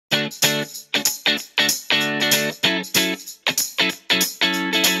Hey,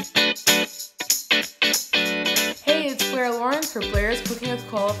 it's Blair for Blair's Cooking with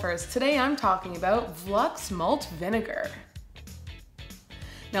Qualifirst. Today I'm talking about Vilux malt vinegar.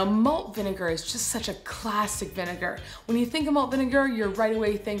 Now, malt vinegar is just such a classic vinegar. When you think of malt vinegar, you're right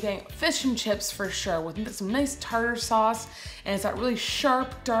away thinking fish and chips for sure, with some nice tartar sauce, and it's that really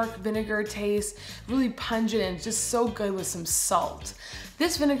sharp, dark vinegar taste, really pungent, and just so good with some salt.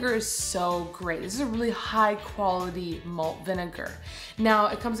 This vinegar is so great. This is a really high quality malt vinegar. Now,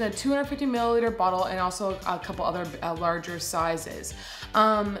 it comes in a 250 milliliter bottle and also a couple other larger sizes.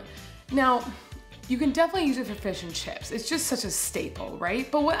 Now, you can definitely use it for fish and chips. It's just such a staple,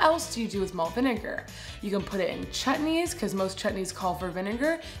 right? But what else do you do with malt vinegar? You can put it in chutneys, because most chutneys call for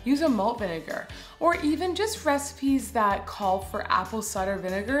vinegar. Use a malt vinegar. Or even just recipes that call for apple cider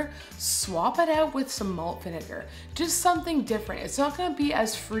vinegar, swap it out with some malt vinegar. Just something different. It's not gonna be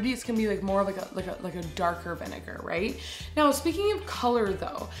as fruity, it's gonna be like more like a darker vinegar, right? Now, speaking of color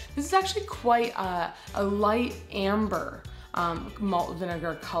though, this is actually quite a light amber malt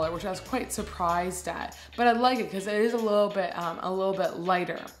vinegar color, which I was quite surprised at, but I like it because it is a little bit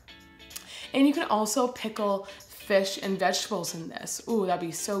lighter. And you can also pickle fish and vegetables in this. Ooh, that'd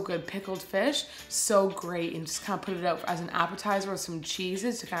be so good. Pickled fish, so great. And just kind of put it out as an appetizer with some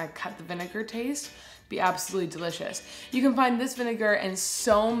cheeses to kind of cut the vinegar taste. Be absolutely delicious. You can find this vinegar in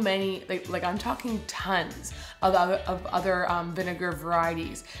so many, like I'm talking tons of other vinegar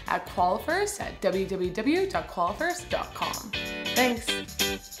varieties at Qualifirst at www.qualifirst.com. Thanks.